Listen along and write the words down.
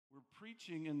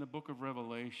preaching in the book of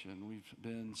Revelation. We've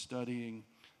been studying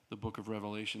the book of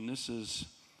Revelation. This is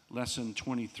lesson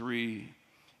 23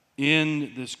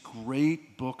 in this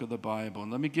great book of the Bible. And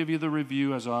let me give you the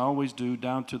review, as I always do,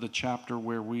 down to the chapter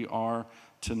where we are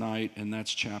tonight, and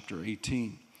that's chapter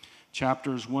 18.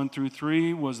 Chapters 1 through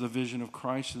 3 was the vision of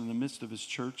Christ in the midst of his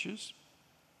churches.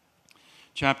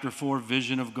 Chapter 4,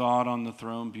 vision of God on the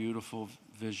throne, beautiful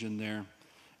vision there.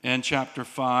 And chapter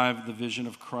 5, the vision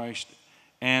of Christ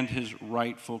and his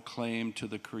rightful claim to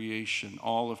the creation,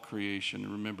 all of creation.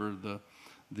 Remember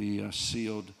the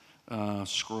sealed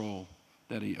scroll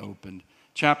that he opened.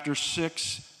 Chapter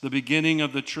 6, the beginning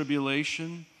of the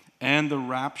tribulation and the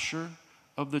rapture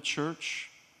of the church.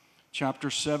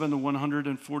 Chapter 7, the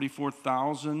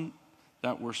 144,000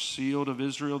 that were sealed of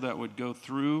Israel that would go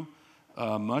through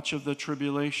much of the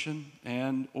tribulation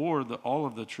or all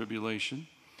of the tribulation,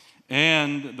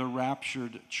 and the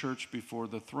raptured church before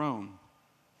the throne.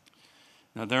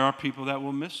 Now, there are people that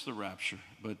will miss the rapture,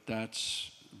 but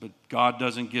God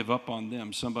doesn't give up on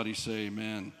them. Somebody say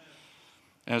amen.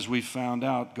 As we found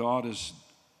out, God is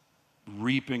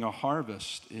reaping a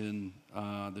harvest in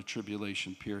the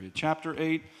tribulation period. Chapter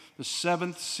 8, the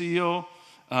seventh seal,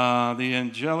 the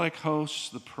angelic hosts,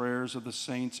 the prayers of the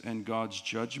saints, and God's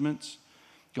judgment.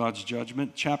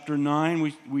 Chapter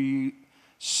 9, we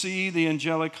see the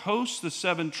angelic hosts, the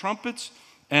seven trumpets,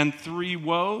 and three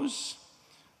woes.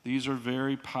 These are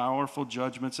very powerful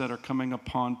judgments that are coming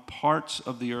upon parts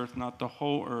of the earth, not the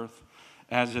whole earth,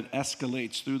 as it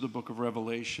escalates through the book of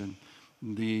Revelation.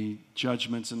 The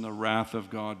judgments and the wrath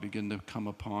of God begin to come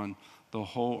upon the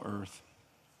whole earth.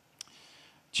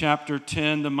 Chapter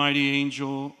 10, the mighty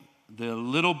angel, the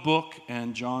little book,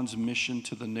 and John's mission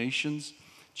to the nations.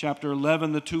 Chapter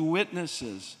 11, the two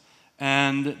witnesses,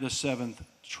 and the seventh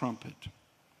trumpet.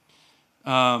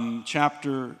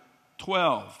 Chapter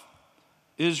 12,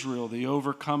 Israel, the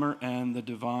overcomer, and the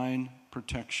divine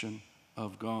protection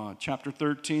of God. Chapter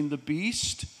 13, the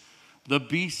beast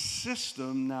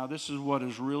system. Now, this is what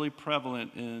is really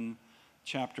prevalent in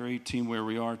chapter 18 where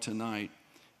we are tonight.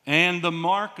 And the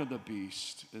mark of the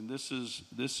beast. And this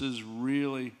is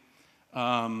really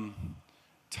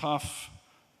tough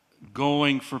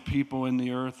going for people in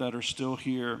the earth that are still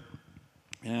here,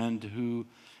 and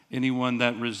anyone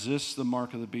that resists the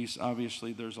mark of the beast,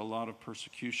 obviously there's a lot of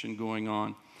persecution going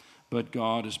on, but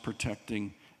God is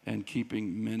protecting and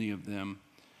keeping many of them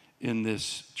in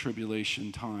this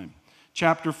tribulation time.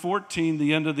 Chapter 14,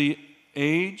 the end of the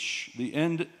age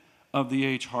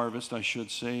harvest, I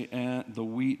should say, and the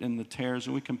wheat and the tares.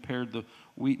 And we compared the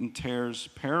wheat and tares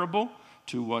parable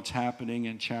to what's happening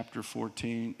in chapter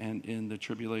 14 and in the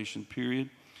tribulation period.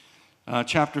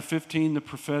 Chapter 15, the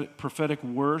prophetic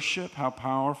worship, how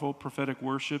powerful prophetic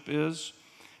worship is,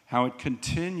 how it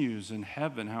continues in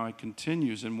heaven, how it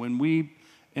continues. And when we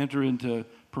enter into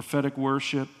prophetic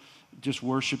worship, just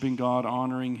worshiping God,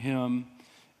 honoring him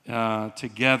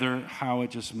together, how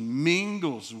it just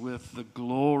mingles with the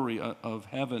glory of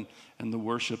heaven and the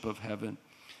worship of heaven.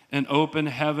 And open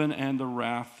heaven and the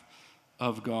wrath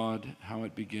of God, how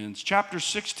it begins. Chapter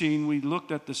 16, we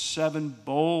looked at the seven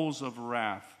bowls of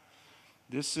wrath.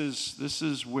 This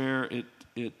is where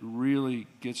it really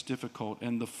gets difficult,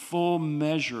 and the full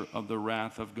measure of the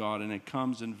wrath of God, and it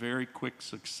comes in very quick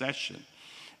succession.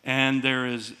 And there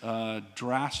is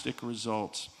drastic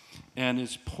results, and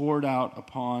is poured out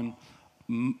upon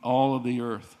all of the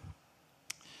earth.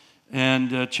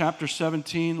 And chapter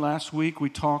 17, last week we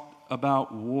talked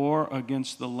about war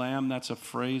against the Lamb. That's a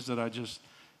phrase that I just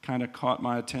kind of caught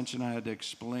my attention. I had to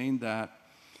explain that.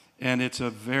 And it's a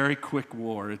very quick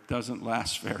war. It doesn't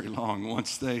last very long.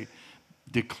 Once they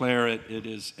declare it, it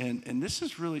is. And this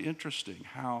is really interesting,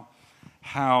 how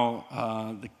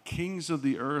the kings of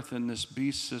the earth in this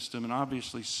beast system, and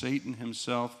obviously Satan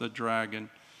himself, the dragon,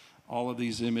 all of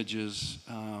these images,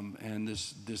 and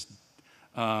this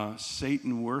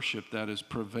Satan worship that is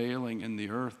prevailing in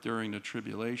the earth during the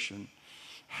tribulation,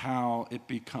 how it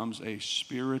becomes a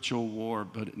spiritual war,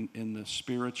 but in the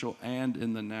spiritual and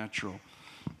in the natural.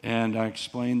 And I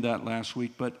explained that last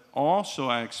week, but also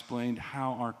I explained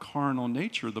how our carnal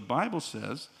nature, the Bible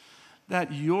says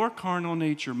that your carnal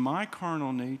nature, my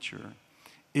carnal nature,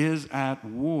 is at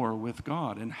war with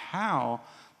God, and how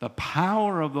the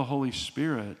power of the Holy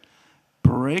Spirit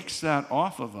breaks that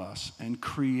off of us and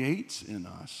creates in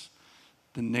us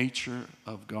the nature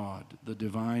of God, the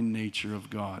divine nature of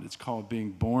God. It's called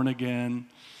being born again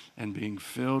and being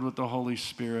filled with the Holy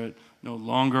Spirit. No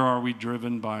longer are we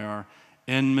driven by our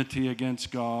enmity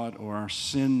against God or our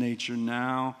sin nature.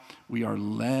 Now we are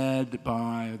led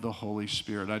by the Holy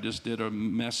Spirit. I just did a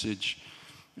message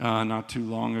not too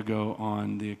long ago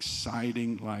on the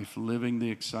exciting life, living the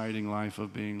exciting life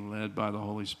of being led by the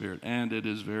Holy Spirit. And it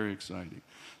is very exciting.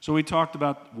 So we talked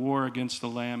about war against the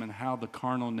Lamb and how the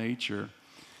carnal nature,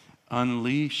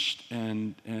 unleashed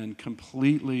and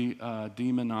completely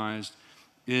demonized,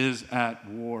 is at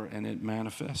war, and it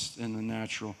manifests in the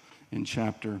natural in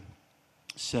chapter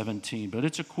 17. But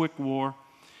it's a quick war,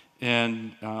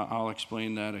 and I'll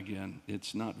explain that again.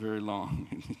 It's not very long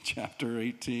in chapter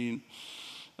 18.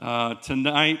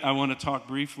 Tonight, I want to talk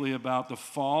briefly about the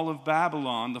fall of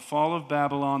Babylon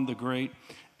the Great,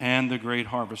 and the great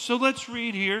harvest. So let's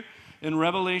read here in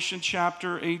Revelation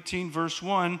chapter 18, verse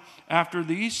 1. After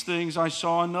these things, I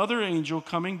saw another angel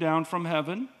coming down from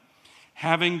heaven,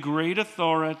 having great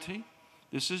authority.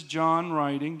 This is John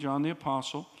writing, John the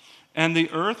Apostle. And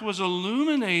the earth was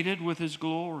illuminated with his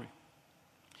glory.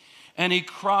 And he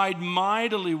cried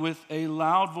mightily with a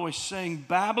loud voice, saying,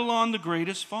 Babylon the Great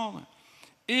is fallen,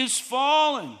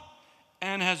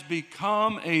 and has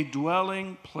become a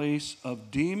dwelling place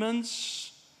of demons,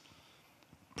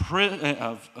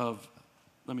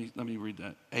 let me read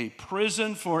that. A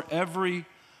prison for every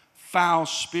foul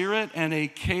spirit, and a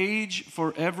cage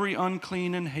for every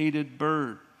unclean and hated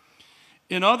bird.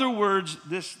 In other words,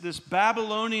 this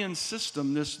Babylonian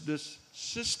system, this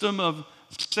system of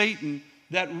Satan,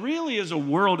 that really is a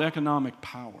world economic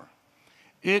power.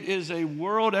 It is a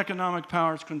world economic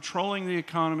power. It's controlling the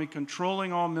economy,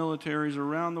 controlling all militaries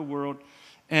around the world.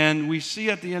 And we see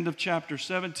at the end of chapter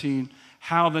 17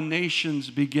 how the nations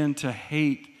begin to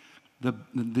hate the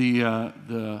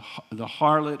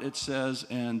harlot, it says,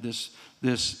 and this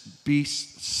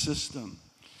beast system.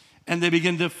 And they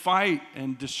begin to fight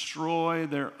and destroy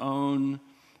their own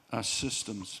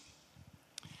systems.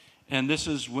 And this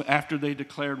is after they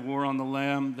declared war on the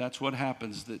Lamb. That's what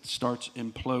happens. That starts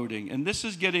imploding. And this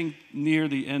is getting near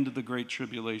the end of the Great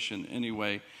Tribulation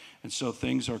anyway. And so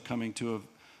things are coming to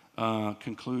a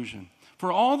conclusion.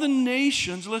 For all the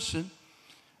nations, listen,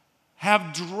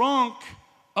 have drunk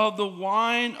of the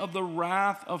wine of the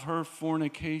wrath of her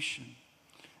fornication.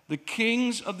 The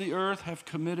kings of the earth have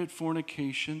committed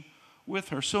fornication with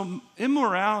her. So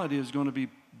immorality is going to be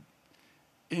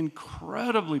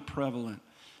incredibly prevalent.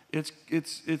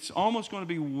 It's almost going to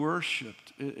be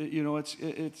worshipped.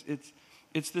 It's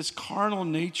this carnal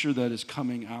nature that is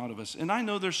coming out of us. And I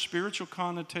know there's spiritual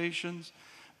connotations,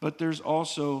 but there's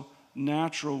also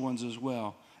natural ones as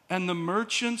well. And the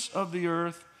merchants of the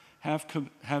earth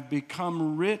have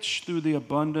become rich through the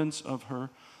abundance of her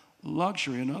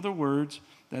luxury. In other words,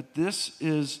 that this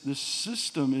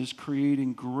system is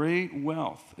creating great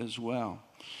wealth as well.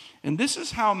 And this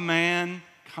is how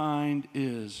mankind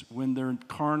is when their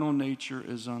carnal nature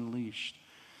is unleashed.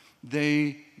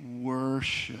 They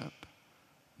worship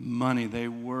money. They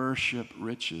worship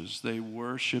riches. They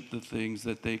worship the things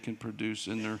that they can produce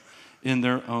in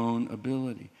their own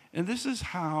ability. And this is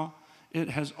how it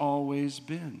has always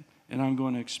been. And I'm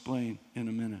going to explain in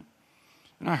a minute.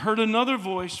 And I heard another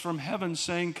voice from heaven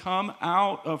saying, come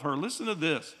out of her. Listen to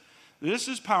this. This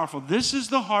is powerful. This is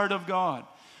the heart of God.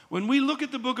 When we look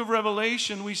at the book of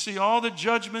Revelation, we see all the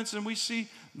judgments and we see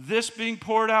this being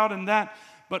poured out and that.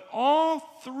 But all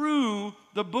through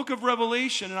the book of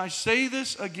Revelation, and I say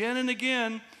this again and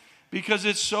again because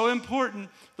it's so important,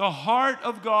 the heart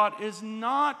of God is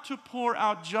not to pour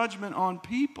out judgment on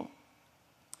people.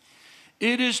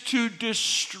 It is to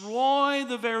destroy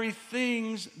the very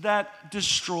things that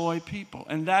destroy people.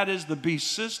 And that is the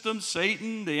beast system,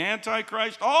 Satan, the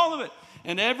Antichrist, all of it,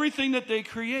 and everything that they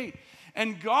create.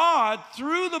 And God,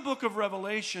 through the book of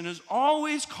Revelation, is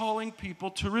always calling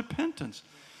people to repentance.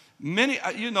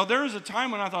 There was a time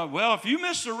when I thought, well, if you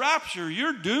miss the rapture,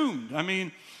 you're doomed. I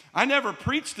mean, I never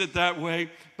preached it that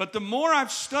way. But the more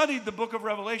I've studied the book of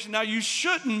Revelation, now you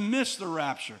shouldn't miss the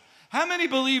rapture. How many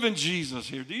believe in Jesus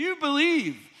here? Do you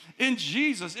believe in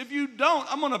Jesus? If you don't,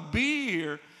 I'm going to be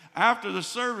here after the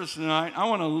service tonight. I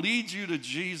want to lead you to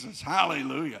Jesus.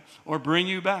 Hallelujah. Or bring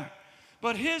you back.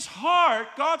 But his heart,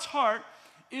 God's heart,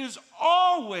 is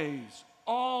always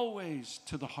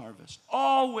to the harvest.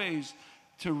 Always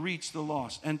to reach the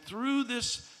lost. And through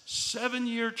this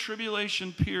 7-year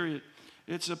tribulation period,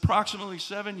 it's approximately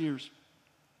 7 years,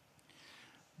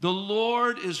 the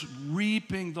Lord is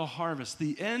reaping the harvest.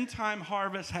 The end-time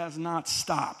harvest has not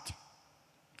stopped.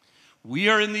 We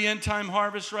are in the end-time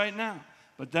harvest right now,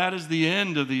 but that is the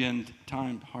end of the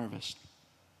end-time harvest.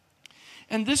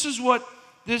 And this is what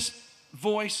this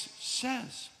voice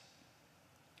says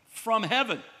from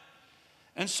heaven.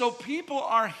 And so people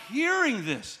are hearing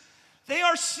this. They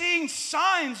are seeing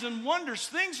signs and wonders.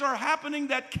 Things are happening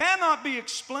that cannot be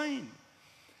explained.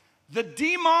 The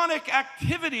demonic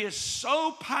activity is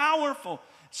so powerful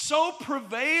so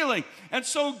prevailing. And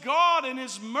so God in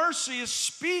his mercy is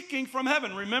speaking from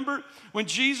heaven. Remember when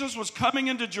Jesus was coming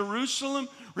into Jerusalem?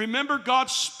 Remember God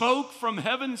spoke from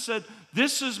heaven and said,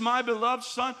 "This is my beloved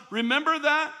Son." Remember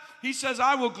that? He says,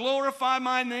 "I will glorify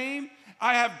my name.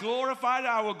 I have glorified it.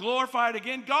 I will glorify it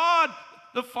again." God,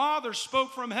 the Father,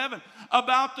 spoke from heaven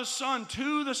about the Son,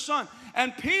 to the Son.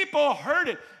 And people heard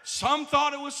it. Some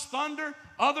thought it was thunder.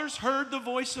 Others heard the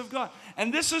voice of God.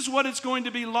 And this is what it's going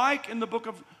to be like in the book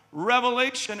of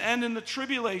Revelation and in the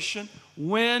tribulation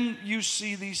when you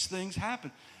see these things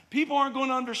happen. People aren't going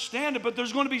to understand it, but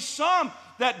there's going to be some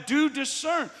that do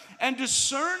discern. And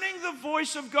discerning the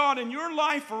voice of God in your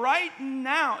life right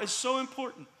now is so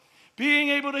important. Being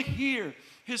able to hear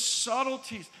his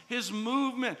subtleties, his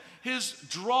movement, his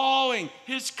drawing,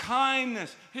 his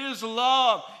kindness, his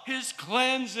love, his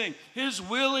cleansing, his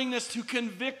willingness to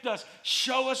convict us,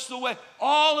 show us the way.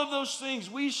 All of those things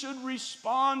we should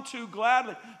respond to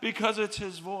gladly because it's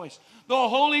his voice. The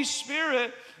Holy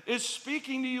Spirit is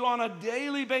speaking to you on a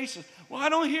daily basis. Well, I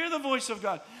don't hear the voice of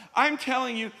God. I'm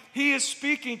telling you, he is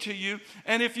speaking to you.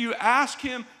 And if you ask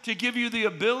him to give you the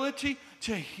ability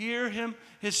to hear him,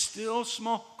 his still,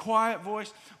 small, quiet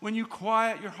voice, when you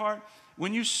quiet your heart,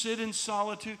 when you sit in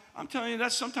solitude, I'm telling you,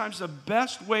 that's sometimes the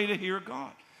best way to hear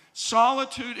God.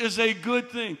 Solitude is a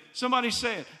good thing. Somebody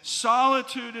say it.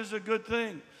 Solitude is a good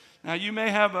thing. Now, you may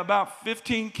have about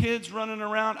 15 kids running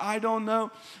around. I don't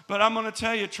know. But I'm going to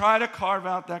tell you, try to carve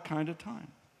out that kind of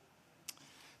time.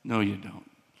 No, you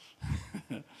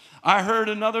don't. I heard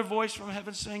another voice from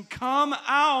heaven saying, "Come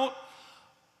out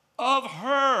of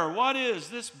her." What is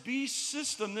this beast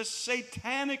system, this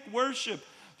satanic worship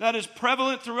that is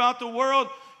prevalent throughout the world?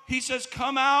 He says,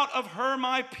 "Come out of her,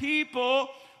 my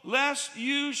people, lest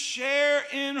you share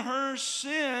in her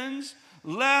sins,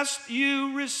 lest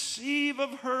you receive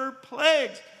of her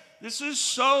plagues." This is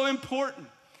so important.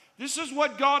 This is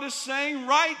what God is saying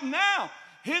right now.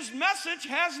 His message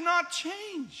has not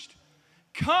changed.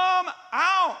 Come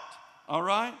out, all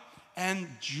right? And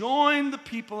join the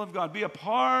people of God. Be a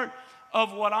part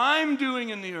of what I'm doing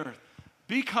in the earth.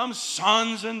 Become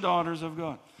sons and daughters of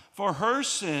God. For her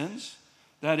sins,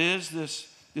 that is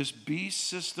this beast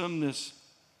system, this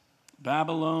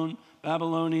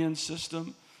Babylonian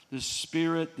system, this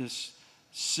spirit, this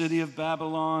city of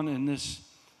Babylon, and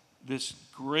this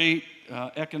great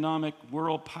economic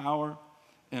world power.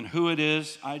 And who it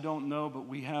is, I don't know, but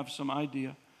we have some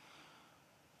idea.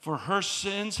 For her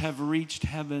sins have reached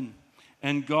heaven,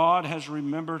 and God has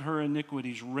remembered her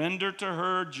iniquities. Render to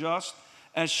her just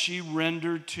as she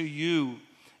rendered to you,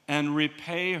 and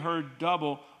repay her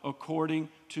double according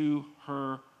to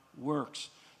her works.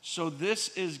 So this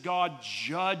is God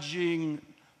judging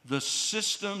the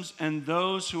systems and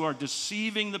those who are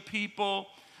deceiving the people,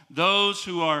 those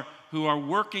who are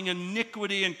working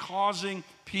iniquity and causing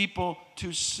people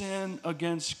to sin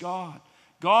against God.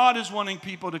 God is wanting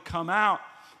people to come out,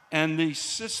 and these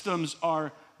systems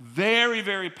are very,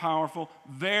 very powerful,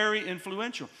 very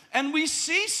influential. And we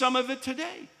see some of it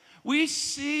today. We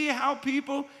see how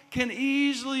people can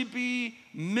easily be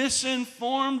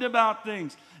misinformed about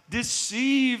things,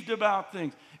 deceived about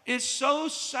things. It's so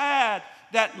sad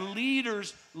that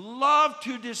leaders love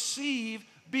to deceive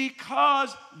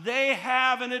because they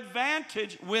have an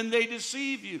advantage when they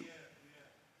deceive you.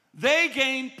 They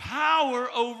gain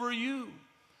power over you.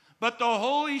 But the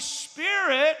Holy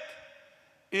Spirit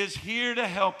is here to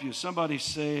help you. Somebody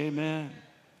say amen.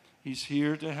 He's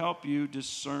here to help you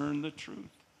discern the truth.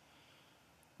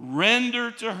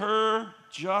 Render to her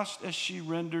just as she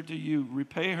rendered to you.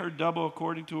 Repay her double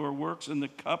according to her works in the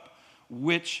cup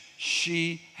which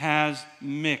she has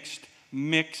mixed.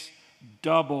 Mix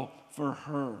double for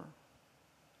her.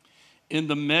 In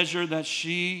the measure that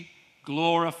she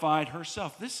glorified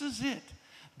herself. This is it.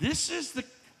 This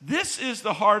is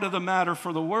the heart of the matter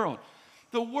for the world.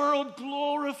 The world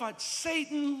glorified.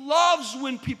 Satan loves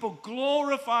when people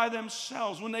glorify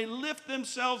themselves, when they lift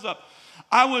themselves up.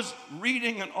 I was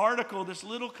reading an article, this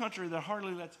little country that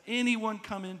hardly lets anyone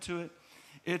come into it.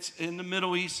 It's in the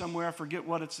Middle East somewhere. I forget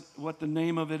what the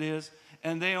name of it is.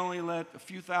 And they only let a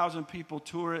few thousand people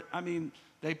tour it. I mean,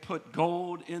 they put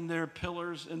gold in their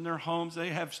pillars in their homes. They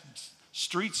have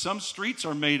streets. Some streets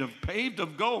are paved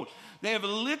of gold. They have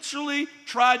literally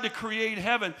tried to create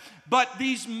heaven. But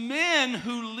these men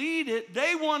who lead it,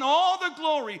 they want all the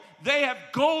glory. They have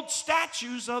gold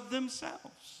statues of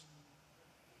themselves.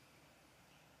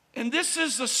 And this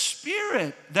is the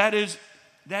spirit that is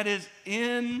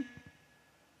in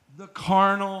the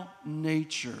carnal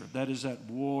nature that is at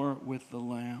war with the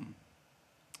Lamb.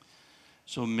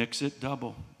 So mix it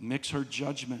double. Mix her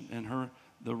judgment and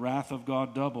the wrath of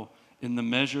God double. In the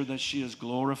measure that she has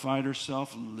glorified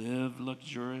herself, live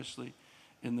luxuriously.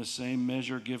 In the same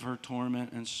measure, give her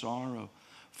torment and sorrow.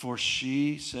 For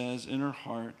she says in her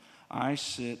heart, I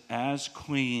sit as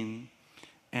queen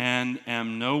and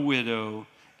am no widow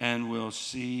and will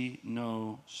see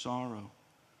no sorrow.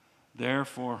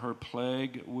 Therefore, her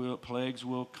plagues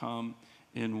will come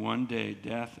in one day,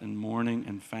 death and mourning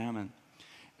and famine.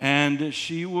 And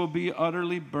she will be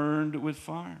utterly burned with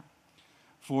fire.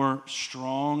 For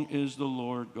strong is the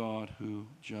Lord God who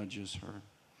judges her.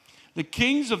 The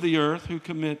kings of the earth who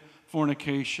commit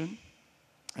fornication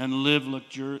and live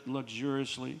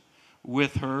luxuriously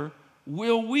with her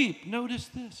will weep. Notice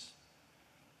this.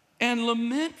 And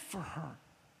lament for her.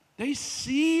 They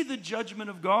see the judgment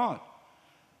of God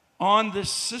on this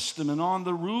system and on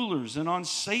the rulers and on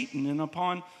Satan and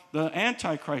upon the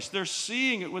Antichrist. They're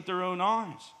seeing it with their own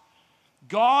eyes.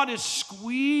 God is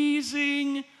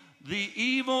squeezing the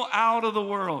evil out of the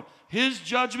world. His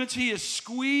judgments, he is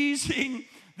squeezing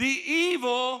the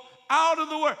evil out of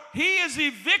the world. He is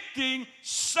evicting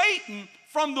Satan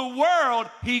from the world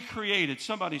he created.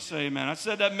 Somebody say amen. I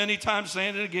said that many times,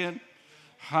 saying it again.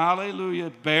 Hallelujah.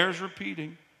 It bears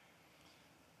repeating.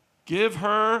 Give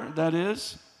her, that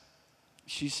is,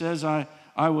 she says, I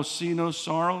will see no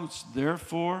sorrow.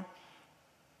 Therefore,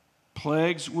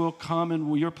 plagues will come,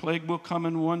 and your plague will come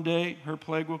in one day. Her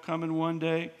plague will come in one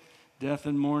day. Death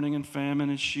and mourning and famine,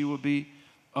 and she will be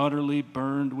utterly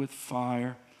burned with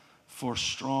fire. For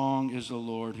strong is the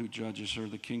Lord who judges her.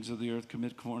 The kings of the earth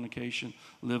commit fornication,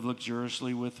 live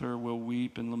luxuriously with her, will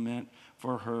weep and lament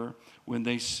for her when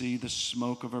they see the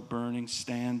smoke of her burning,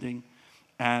 standing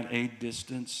at a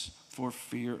distance for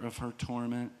fear of her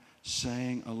torment,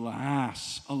 saying,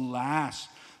 alas, alas,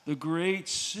 the great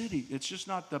city. It's just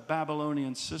not the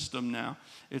Babylonian system now.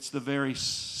 It's the very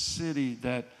city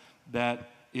that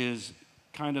is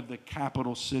kind of the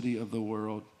capital city of the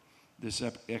world, this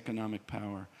economic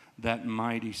power. That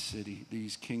mighty city,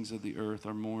 these kings of the earth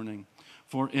are mourning.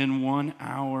 For in 1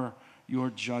 hour your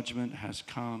judgment has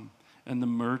come, and the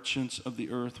merchants of the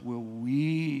earth will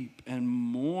weep and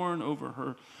mourn over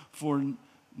her, for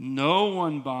no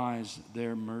one buys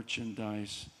their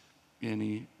merchandise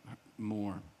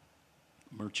anymore.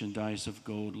 Merchandise of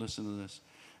gold, listen to this,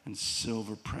 and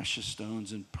silver, precious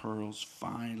stones and pearls,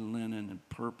 fine linen and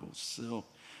purple, silk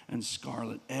and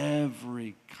scarlet,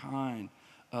 every kind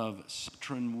of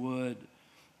citron wood,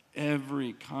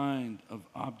 every kind of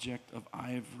object of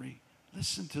ivory.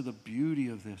 Listen to the beauty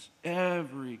of this.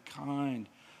 Every kind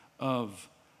of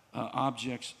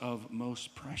objects of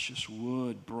most precious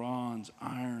wood, bronze,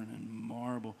 iron, and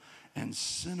marble, and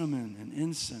cinnamon and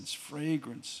incense,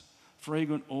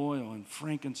 fragrant oil and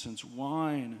frankincense,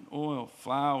 wine and oil,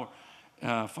 flour,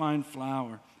 fine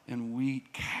flour and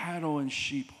wheat, cattle and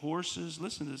sheep, horses,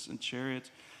 listen to this, and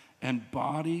chariots, and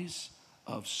bodies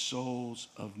of souls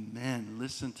of men.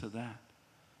 Listen to that.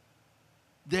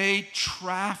 They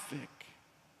traffic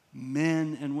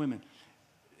men and women.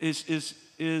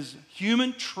 Is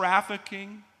human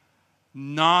trafficking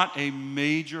not a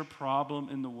major problem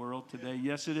in the world today?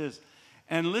 Yes, it is.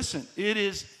 And listen, it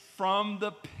is from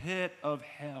the pit of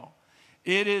hell.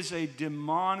 It is a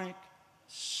demonic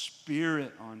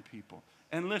spirit on people.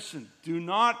 And listen, do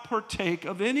not partake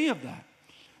of any of that.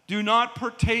 Do not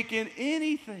partake in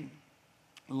anything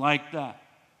like that.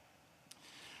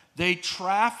 They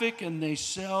traffic and they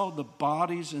sell the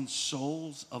bodies and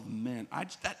souls of men. I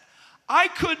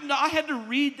had to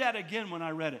read that again when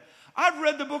I read it. I've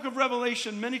read the book of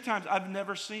Revelation many times. I've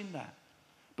never seen that.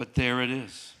 But there it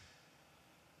is.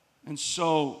 And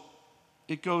so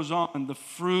it goes on. The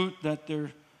fruit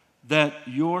that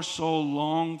your soul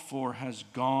longed for has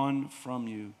gone from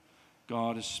you.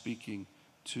 God is speaking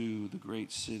to the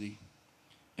great city.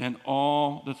 And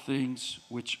all the things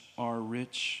which are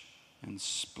rich and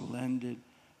splendid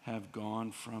have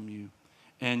gone from you.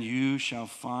 And you shall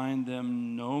find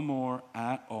them no more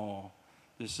at all.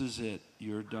 This is it.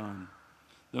 You're done.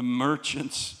 The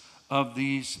merchants of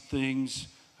these things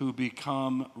who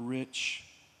become rich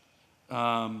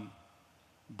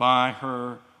by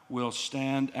her will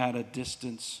stand at a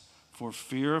distance for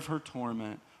fear of her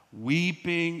torment,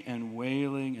 weeping and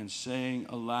wailing and saying,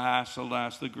 alas,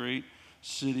 alas, the great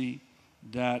city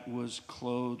that was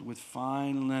clothed with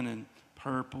fine linen,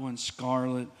 purple and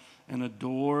scarlet, and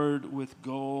adored with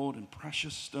gold and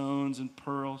precious stones and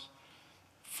pearls.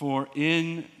 For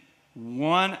in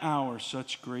 1 hour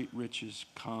such great riches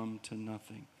come to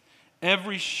nothing.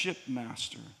 Every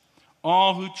shipmaster,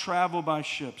 all who travel by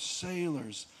ship,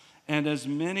 sailors, and as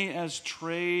many as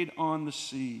trade on the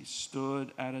sea,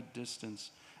 stood at a distance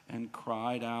and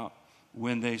cried out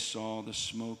when they saw the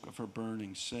smoke of her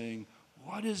burning, saying,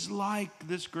 What is like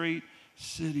this great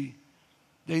city?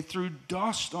 They threw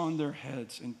dust on their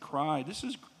heads and cried. This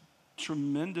is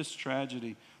tremendous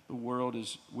tragedy the world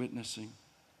is witnessing.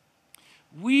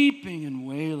 Weeping and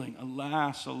wailing,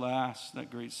 alas, alas, that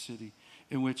great city,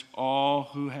 in which all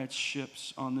who had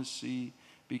ships on the sea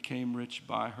became rich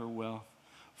by her wealth.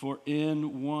 For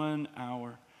in 1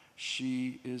 hour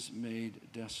she is made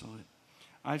desolate.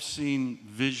 I've seen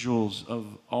visuals of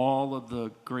all of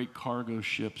the great cargo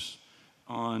ships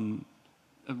on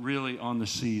the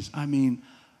seas. I mean,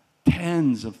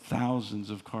 tens of thousands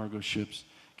of cargo ships.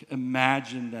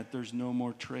 Imagine that there's no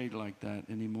more trade like that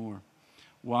anymore.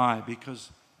 Why?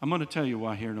 Because I'm going to tell you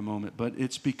why here in a moment, but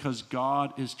it's because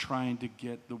God is trying to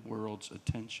get the world's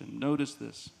attention. Notice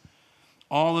this.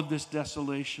 All of this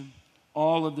desolation,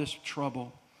 all of this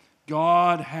trouble,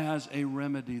 God has a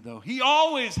remedy, though. He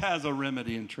always has a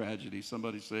remedy in tragedy.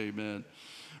 Somebody say amen.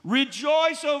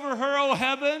 Rejoice over her, O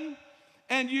heaven,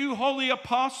 and you holy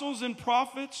apostles and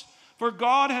prophets, for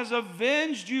God has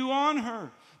avenged you on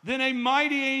her. Then a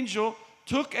mighty angel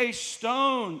took a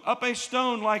stone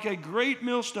like a great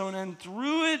millstone, and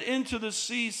threw it into the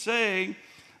sea, saying,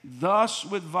 thus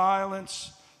with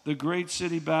violence the great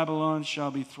city Babylon shall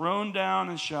be thrown down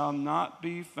and shall not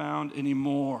be found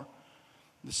anymore.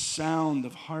 The sound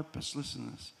of harpists, listen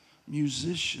to this,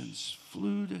 musicians,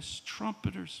 flutists,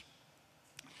 trumpeters,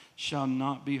 shall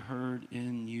not be heard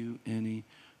in you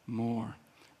anymore.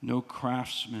 No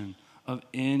craftsman of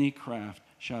any craft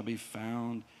shall be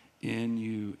found in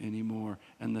you anymore,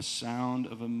 and the sound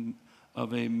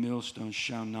of a millstone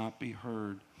shall not be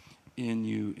heard in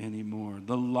you anymore.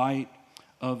 The light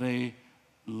of a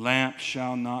lamp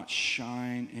shall not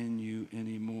shine in you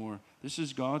anymore. This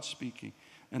is God speaking.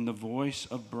 And the voice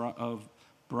of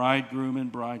bridegroom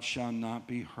and bride shall not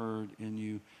be heard in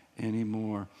you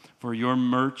anymore. For your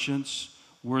merchants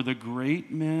were the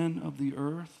great men of the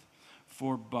earth,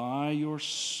 for by your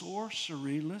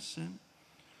sorcery, listen,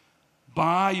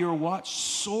 by your what?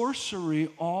 Sorcery,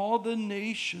 all the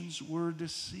nations were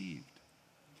deceived.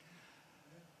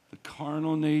 The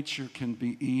carnal nature can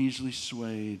be easily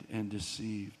swayed and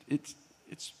deceived. It's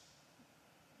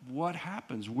what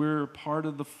happens. We're part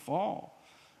of the fall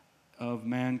of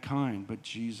mankind, but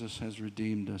Jesus has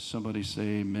redeemed us. Somebody say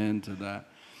amen to that.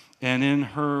 And in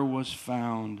her was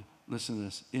found, listen to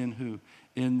this, in who?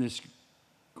 In this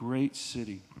great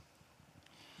city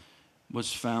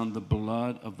was found the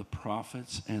blood of the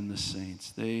prophets and the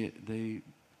saints. They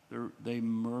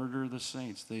murder the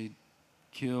saints. They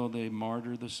kill, they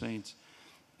martyr the saints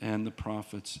and the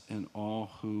prophets and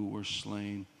all who were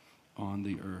slain on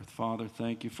the earth. Father,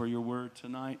 thank you for your word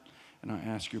tonight, and I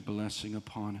ask your blessing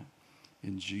upon it.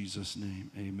 In Jesus'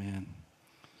 name, amen.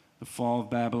 The fall of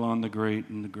Babylon the Great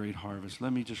and the great harvest.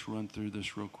 Let me just run through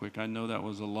this real quick. I know that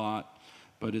was a lot,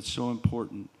 but it's so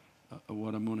important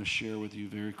what I'm going to share with you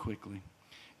very quickly.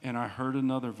 And I heard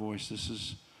another voice. This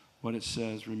is what it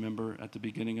says, remember, at the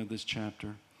beginning of this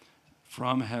chapter,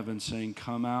 from heaven saying,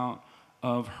 come out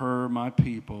of her, my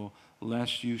people,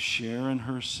 lest you share in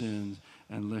her sins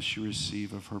and lest you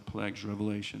receive of her plagues.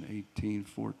 Revelation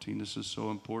 18:14. This is so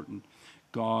important.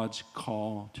 God's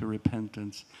call to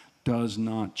repentance does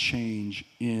not change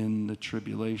in the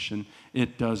tribulation.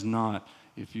 It does not.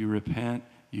 If you repent,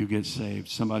 you get saved.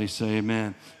 Somebody say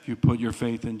amen. If you put your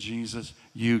faith in Jesus,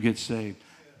 you get saved.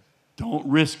 Don't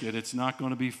risk it. It's not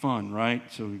going to be fun, right?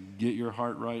 So get your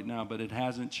heart right now. But it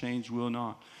hasn't changed, will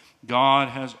not. God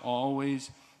has always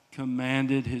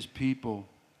commanded his people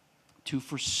to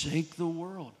forsake the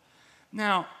world.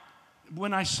 Now,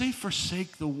 when I say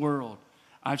forsake the world,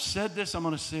 I've said this, I'm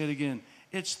going to say it again.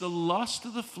 It's the lust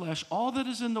of the flesh, all that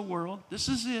is in the world. This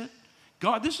is it.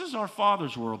 God, this is our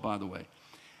Father's world, by the way.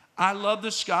 I love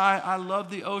the sky. I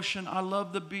love the ocean. I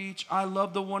love the beach. I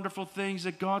love the wonderful things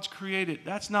that God's created.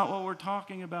 That's not what we're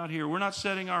talking about here. We're not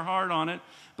setting our heart on it,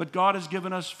 but God has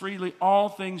given us freely all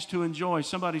things to enjoy.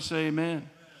 Somebody say amen.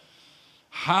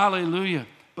 Hallelujah.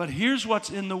 But here's what's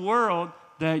in the world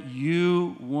that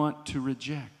you want to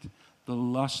reject. The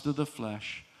lust of the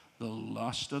flesh, the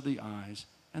lust of the eyes,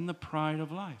 and the pride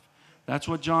of life. That's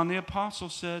what John the Apostle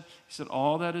said. He said,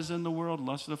 all that is in the world,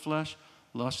 lust of the flesh,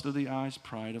 lust of the eyes,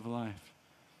 pride of life,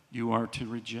 you are to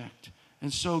reject.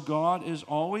 And so God is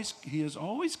always, he has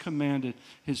always commanded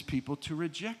his people to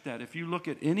reject that. If you look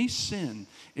at any sin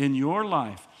in your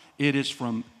life, at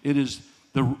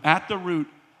the root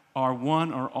are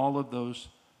one or all of those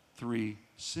three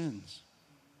sins.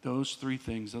 Those three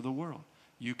things of the world.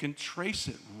 You can trace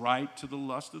it right to the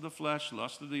lust of the flesh,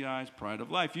 lust of the eyes, pride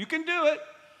of life. You can do it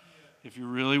if you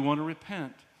really want to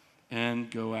repent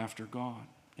and go after God.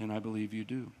 And I believe you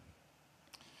do.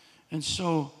 And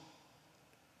so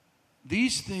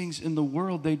these things in the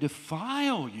world, they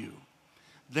defile you.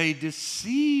 They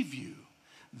deceive you.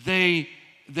 They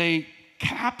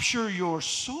capture your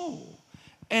soul.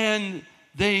 And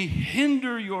they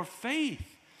hinder your faith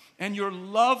and your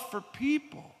love for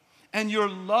people and your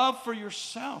love for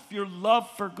yourself, your love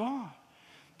for God.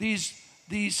 These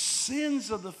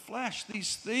sins of the flesh,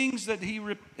 these things that he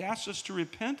asks us to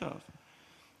repent of,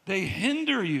 they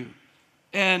hinder you,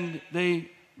 and they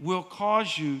will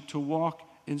cause you to walk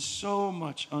in so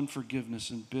much unforgiveness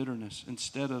and bitterness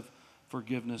instead of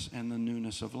forgiveness and the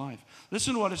newness of life.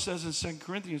 Listen to what it says in 2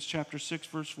 Corinthians chapter 6,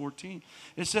 verse 14.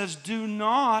 It says, do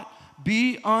not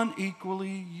be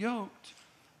unequally yoked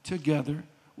together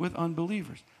with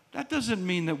unbelievers. That doesn't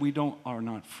mean that we are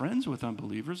not friends with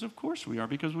unbelievers. Of course we are,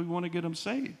 because we want to get them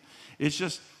saved. It's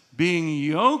just being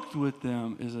yoked with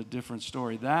them is a different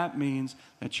story. That means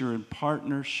that you're in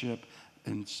partnership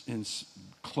and in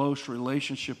close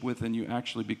relationship with, and you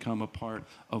actually become a part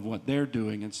of what they're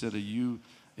doing instead of you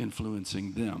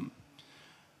influencing them.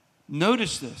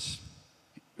 Notice this.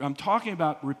 I'm talking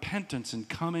about repentance and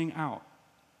coming out.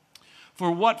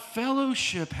 For what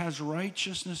fellowship has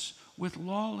righteousness with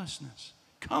lawlessness?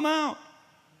 Come out.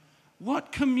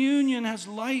 What communion has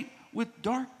light with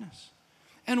darkness?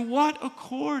 And what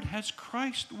accord has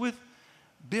Christ with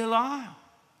Belial?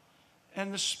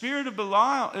 And the spirit of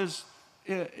Belial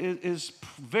is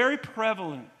very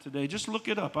prevalent today. Just look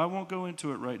it up. I won't go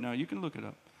into it right now. You can look it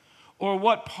up. Or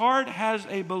what part has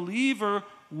a believer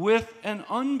with an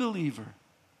unbeliever?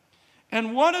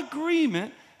 And what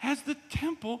agreement has the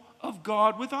temple of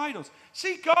God with idols?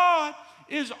 See, God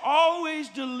is always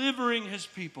delivering his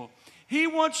people. He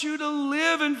wants you to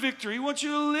live in victory. He wants you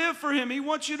to live for him. He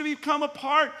wants you to become a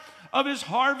part of his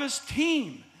harvest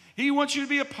team. He wants you to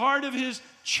be a part of his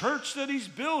church that he's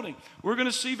building. We're going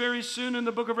to see very soon in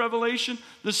the book of Revelation,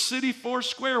 the city four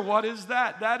square. What is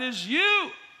that? That is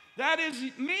you. That is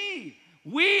me.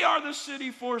 We are the city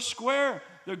four square,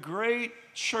 the great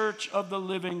church of the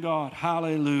living God.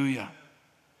 Hallelujah.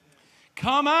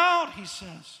 Come out, he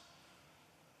says.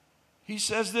 He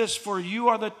says this, for you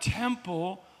are the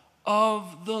temple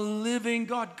of the living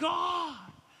God. God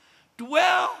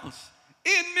dwells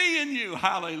in me and you.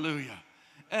 Hallelujah.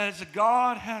 As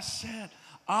God has said,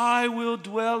 I will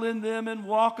dwell in them and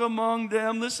walk among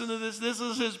them. Listen to this. This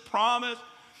is his promise.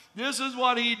 This is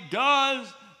what he does.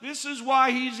 This is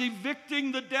why he's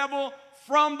evicting the devil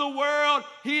from the world.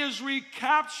 He is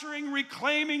recapturing,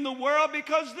 reclaiming the world,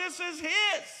 because this is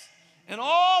his. And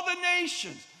all the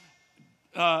nations.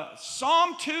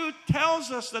 Psalm 2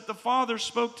 tells us that the Father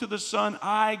spoke to the Son,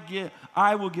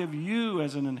 I will give you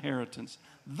as an inheritance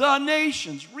the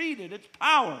nations. Read it. It's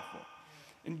powerful.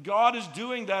 And God is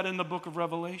doing that in the book of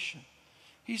Revelation.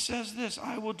 He says this,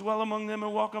 I will dwell among them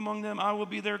and walk among them. I will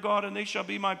be their God, and they shall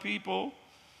be my people.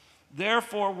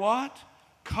 Therefore, what?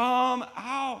 Come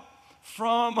out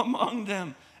from among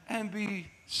them and be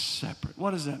separate.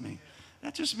 What does that mean?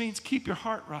 That just means keep your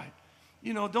heart right.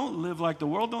 You know, don't live like the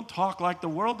world. Don't talk like the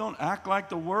world. Don't act like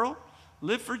the world.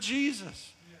 Live for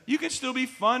Jesus. You can still be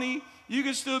funny. You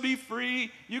can still be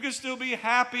free. You can still be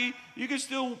happy.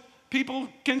 People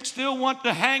can still want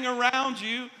to hang around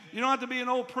you. You don't have to be an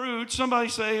old prude. Somebody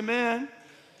say amen.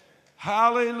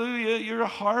 Hallelujah. You're a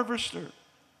harvester.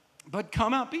 But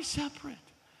come out, be separate.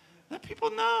 Let people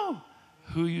know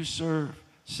who you serve,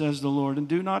 says the Lord. And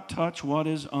do not touch what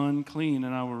is unclean,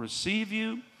 and I will receive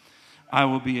you. I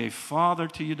will be a father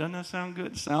to you. Doesn't that sound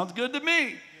good? Sounds good to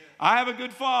me. I have a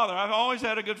good father. I've always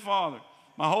had a good father.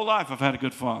 My whole life I've had a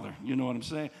good father. You know what I'm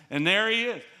saying? And there he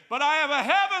is. But I have a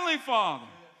heavenly Father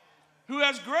who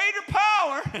has greater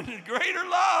power and greater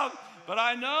love. But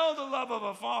I know the love of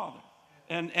a father.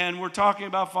 And we're talking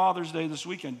about Father's Day this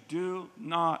weekend. Do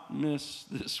not miss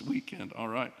this weekend, all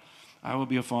right? I will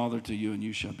be a father to you, and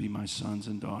you shall be my sons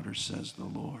and daughters, says the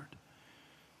Lord.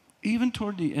 Even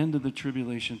toward the end of the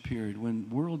tribulation period, when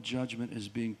world judgment is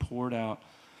being poured out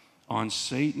on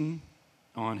Satan,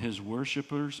 on his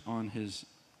worshipers, on his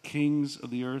kings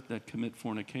of the earth that commit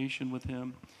fornication with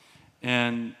him,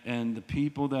 and the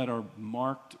people that are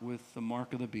marked with the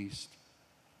mark of the beast,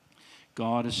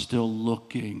 God is still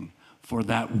looking for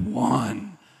that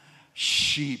one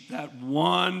sheep, that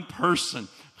one person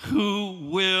who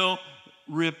will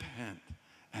repent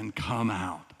and come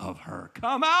out of her.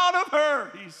 Come out of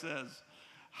her, he says.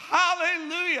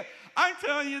 Hallelujah. I'm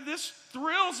telling you, this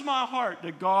thrills my heart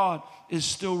that God is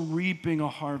still reaping a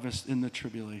harvest in the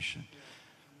tribulation.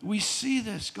 We see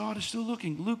this. God is still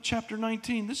looking. Luke chapter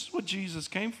 19. This is what Jesus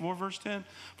came for, verse 10.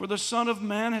 For the Son of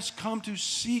Man has come to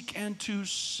seek and to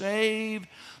save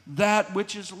that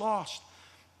which is lost.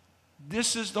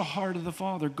 This is the heart of the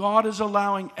Father. God is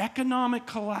allowing economic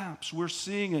collapse. We're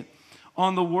seeing it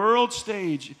on the world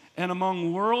stage and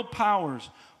among world powers.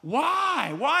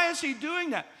 Why? Why is he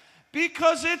doing that?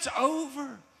 Because it's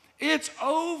over. It's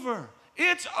over.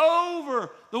 It's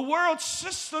over. The world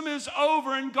system is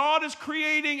over, and God is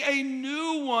creating a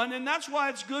new one, and that's why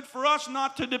it's good for us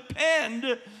not to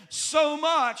depend so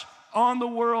much on the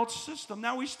world system.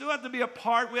 Now, we still have to be a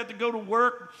part. We have to go to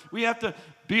work. We have to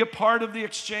be a part of the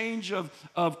exchange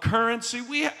of currency.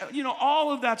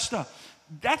 All of that stuff.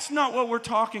 That's not what we're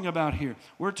talking about here.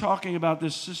 We're talking about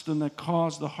this system that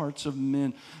caused the hearts of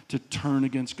men to turn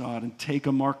against God and take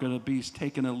a mark of the beast,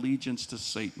 take an allegiance to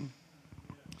Satan.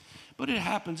 But it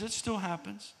happens. It still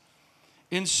happens.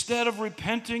 Instead of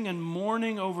repenting and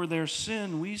mourning over their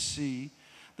sin, we see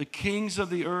the kings of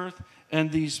the earth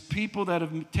and these people that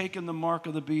have taken the mark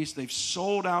of the beast, they've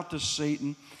sold out to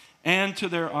Satan and to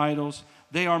their idols.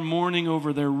 They are mourning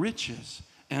over their riches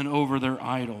and over their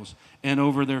idols and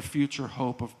over their future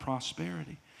hope of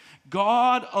prosperity.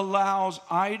 God allows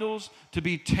idols to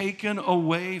be taken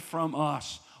away from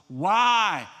us.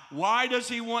 Why? Why does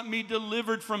he want me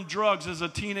delivered from drugs as a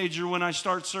teenager when I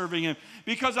start serving him?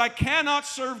 Because I cannot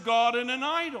serve God in an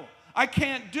idol. I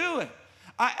can't do it.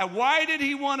 Why did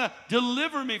he want to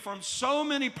deliver me from so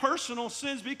many personal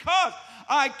sins? Because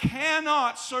I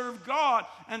cannot serve God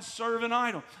and serve an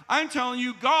idol. I'm telling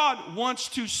you, God wants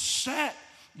to set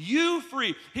you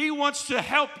free. He wants to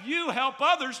help you help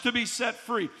others to be set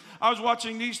free. I was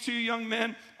watching these two young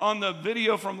men on the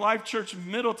video from LifeChurch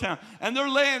Middletown, and they're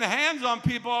laying hands on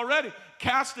people already,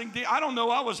 casting I don't know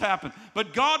what was happening,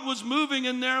 but God was moving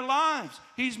in their lives.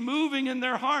 He's moving in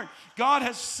their heart. God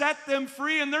has set them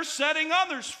free, and they're setting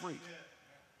others free.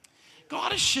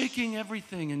 God is shaking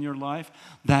everything in your life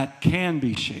that can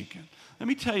be shaken. Let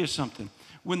me tell you something.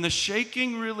 When the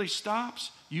shaking really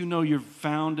stops, you know you're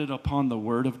founded upon the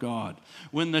Word of God.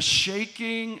 When the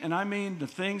shaking, and I mean the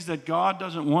things that God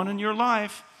doesn't want in your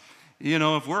life,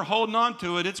 if we're holding on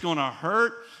to it, it's going to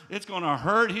hurt. It's going to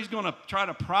hurt. He's going to try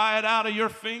to pry it out of your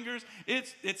fingers.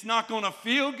 It's not going to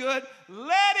feel good.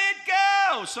 Let it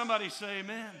go. Somebody say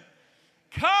amen.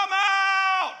 Come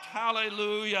out.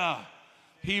 Hallelujah.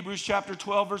 Hebrews chapter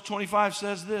 12, verse 25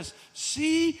 says this,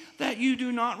 see that you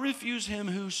do not refuse him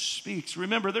who speaks.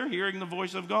 Remember, they're hearing the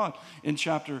voice of God in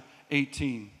chapter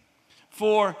 18.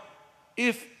 For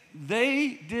if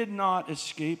they did not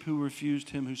escape who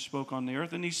refused him who spoke on the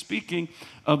earth, and he's speaking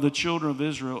of the children of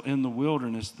Israel in the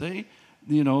wilderness, the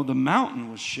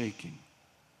mountain was shaking.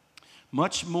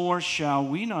 Much more shall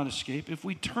we not escape if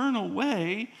we turn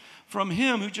away from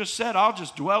him who just said, I'll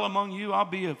just dwell among you, I'll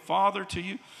be a father to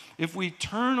you. If we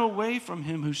turn away from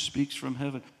him who speaks from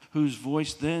heaven, whose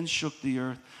voice then shook the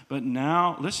earth, but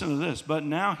now, listen to this, but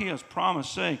now he has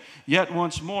promised, saying, yet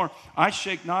once more, I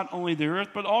shake not only the earth,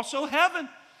 but also heaven.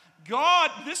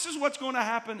 God, this is what's going to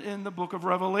happen in the book of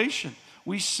Revelation.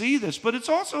 We see this, but it's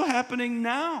also happening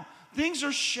now. Things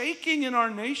are shaking in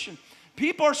our nation.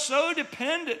 People are so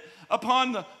dependent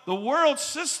upon the world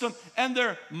system, and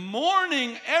they're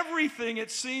mourning everything, it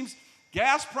seems.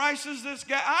 Gas prices,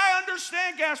 I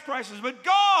understand gas prices, but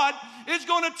God is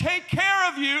going to take care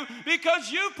of you because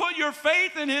you put your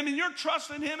faith in him and your trust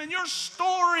in him, and you're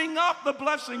storing up the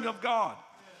blessing of God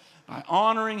by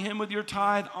honoring him with your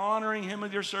tithe, honoring him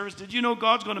with your service. Did you know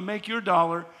God's going to make your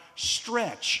dollar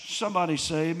stretch? Somebody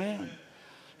say amen.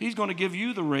 He's going to give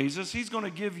you the raises. He's going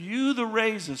to give you the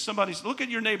raises. Somebody look at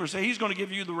your neighbor, say, he's going to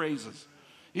give you the raises.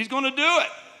 He's going to do it.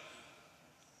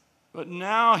 But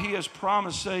now he has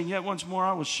promised, saying, yet once more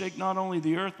I will shake not only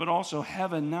the earth, but also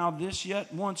heaven. Now this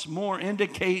yet once more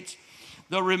indicates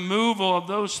the removal of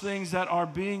those things that are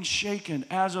being shaken,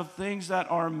 as of things that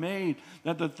are made,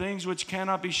 that the things which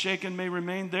cannot be shaken may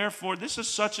remain. Therefore, this is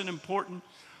such an important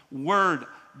word.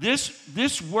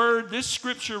 This word, this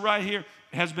scripture right here,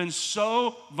 has been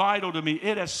so vital to me.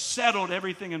 It has settled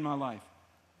everything in my life.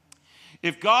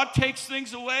 If God takes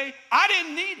things away, I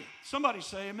didn't need it. Somebody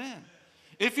say amen.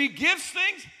 If he gives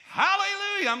things,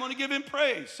 hallelujah, I'm going to give him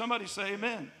praise. Somebody say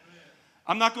amen.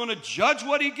 I'm not going to judge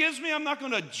what he gives me. I'm not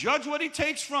going to judge what he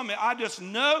takes from me. I just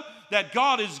know that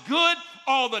God is good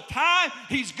all the time.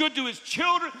 He's good to his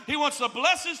children. He wants to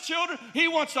bless his children. He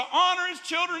wants to honor his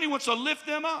children. He wants to lift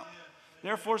them up.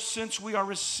 Therefore, since we are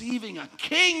receiving a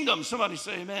kingdom, somebody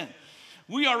say amen.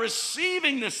 We are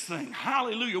receiving this thing.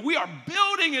 Hallelujah. We are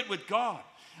building it with God.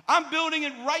 I'm building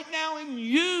it right now in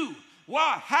you.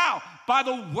 Why? How? By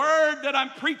the word that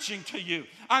I'm preaching to you.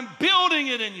 I'm building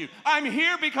it in you. I'm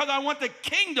here because I want the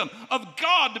kingdom of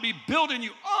God to be built in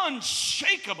you,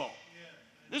 unshakable.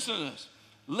 Listen to this.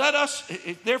 Let us,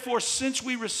 therefore, since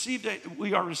we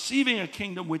are receiving a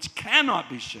kingdom which cannot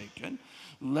be shaken,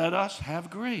 let us have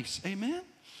grace. Amen?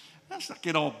 Let's not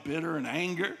get all bitter and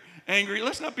angry.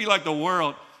 Let's not be like the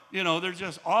world. They're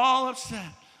just all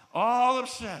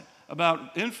upset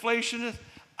about inflation.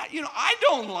 I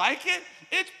don't like it.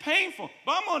 It's painful.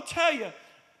 But I'm going to tell you,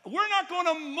 we're not going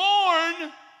to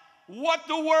mourn what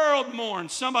the world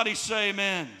mourns. Somebody say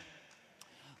amen.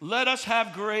 Let us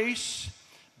have grace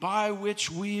by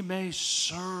which we may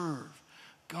serve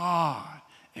God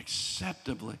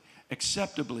acceptably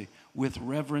with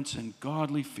reverence and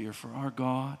godly fear, for our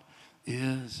God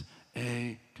is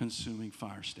a consuming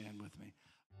fire. Stand with me.